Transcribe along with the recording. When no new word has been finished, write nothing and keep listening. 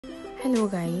Hello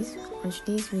guys, on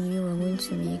today's video we're going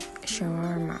to make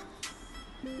shawarma.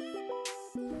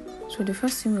 So the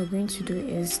first thing we're going to do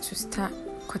is to start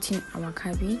cutting our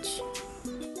cabbage.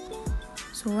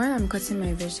 So while I'm cutting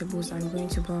my vegetables, I'm going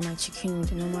to boil my chicken with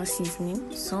the normal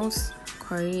seasoning, salt,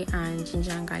 curry and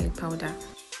ginger and garlic powder.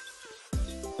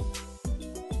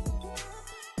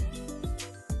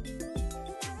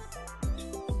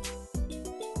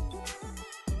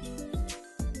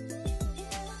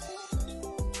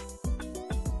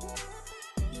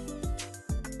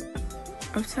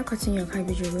 After cutting your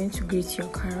cabbage, you're going to grate your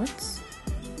carrots.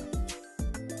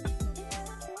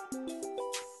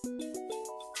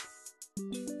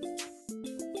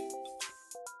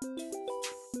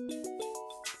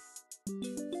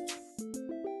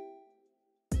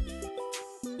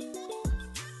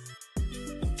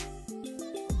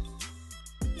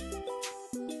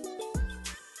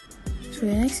 So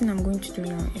the next thing I'm going to do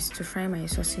now is to fry my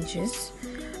sausages.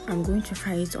 I'm going to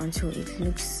fry it until it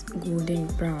looks golden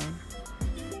brown.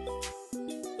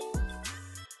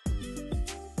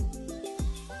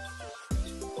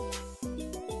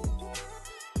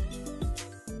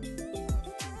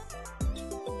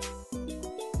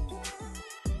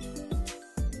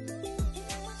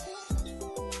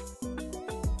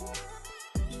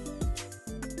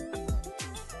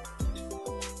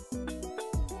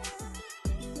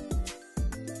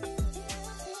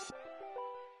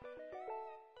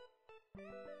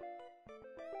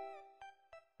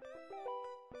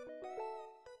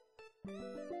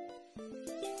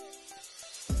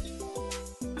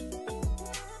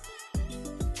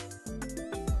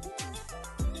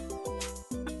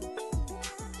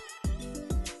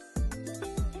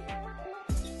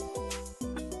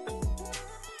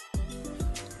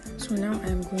 So now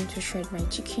I'm going to shred my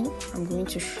chicken. I'm going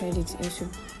to shred it into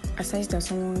a size that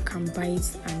someone can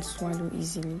bite and swallow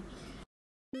easily.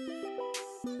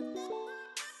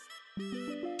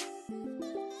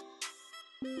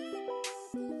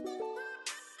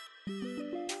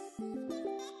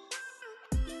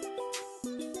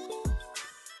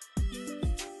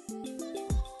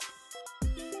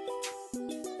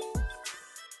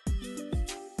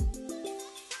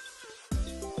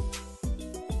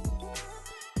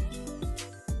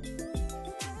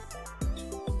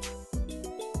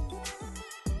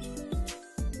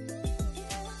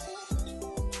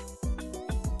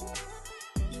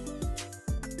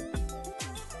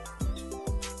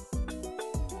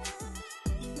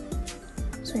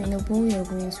 So in a bowl, you're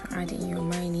going to add in your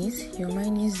mayonnaise. Your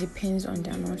mayonnaise depends on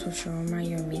the amount of shawarma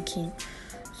you're making.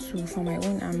 So for my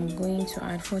own, I'm going to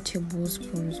add 4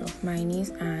 tablespoons of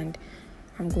mayonnaise and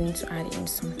I'm going to add in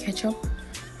some ketchup.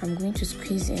 I'm going to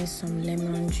squeeze in some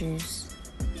lemon juice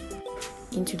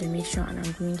into the mixture and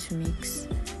I'm going to mix.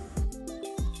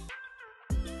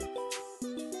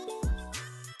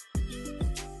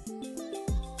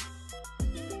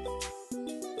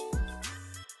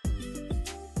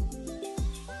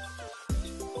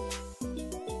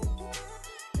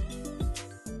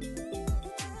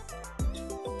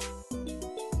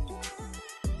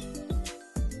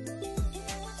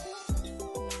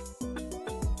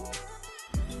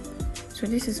 So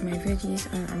this is my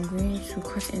veggies and I'm going to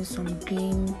cut in some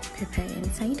green pepper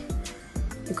inside.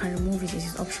 You can remove it, it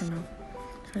is optional.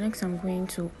 So next I'm going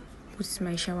to put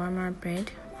my shawarma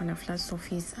bread on a flat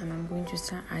surface and I'm going to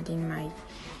start adding my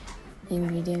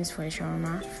ingredients for the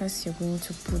shawarma. First you're going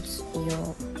to put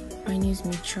your mayonnaise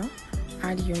mixture,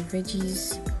 add your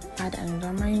veggies, add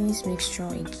another mayonnaise mixture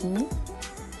again.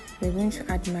 We're going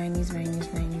to add mayonnaise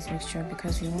mixture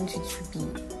because we want it to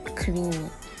be creamy.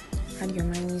 Add your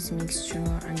mayonnaise mixture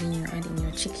and then you add in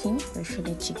your chicken, your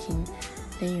shredded chicken.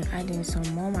 Then you add in some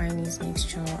more mayonnaise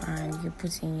mixture and you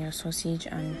put in your sausage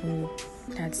and roll.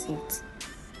 That's it.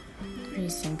 Very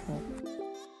simple.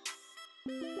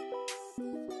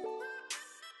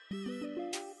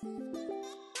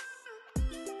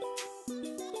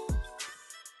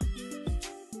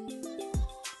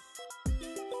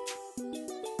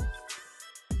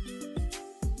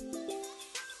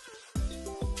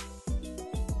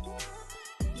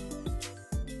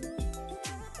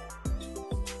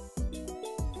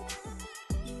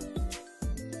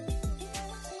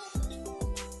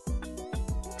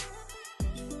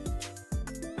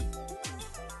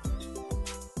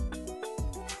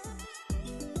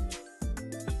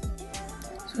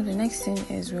 So the next thing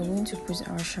is we're going to put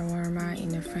our shawarma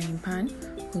in a frying pan.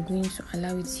 We're going to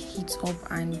allow it to heat up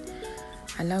and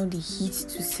allow the heat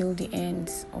to seal the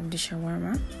ends of the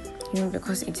shawarma,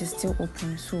 because it is still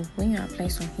open. So when you apply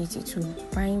some heat, it will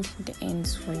bind the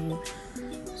ends for you.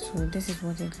 So this is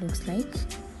what it looks like.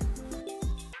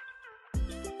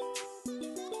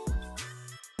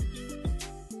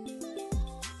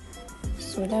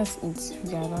 So that's it.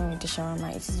 We are done with the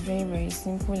shawarma. It is very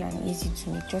simple and easy to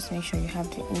make. Just make sure you have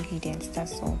the ingredients,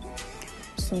 that's all.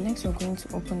 So next we're going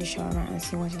to open the shawarma and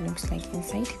see what it looks like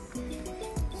inside.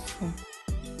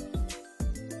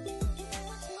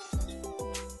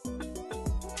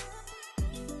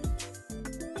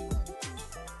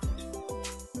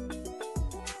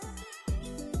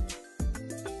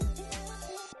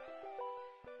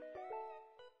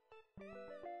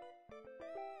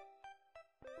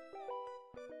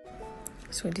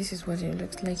 So this is what it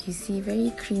looks like. You see,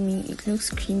 very creamy. It looks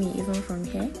creamy even from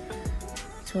here.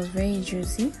 It was very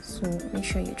juicy. So make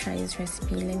sure you try this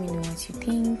recipe. Let me know what you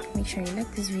think. Make sure you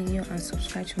like this video and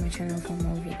subscribe to my channel for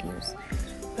more videos.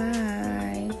 Bye.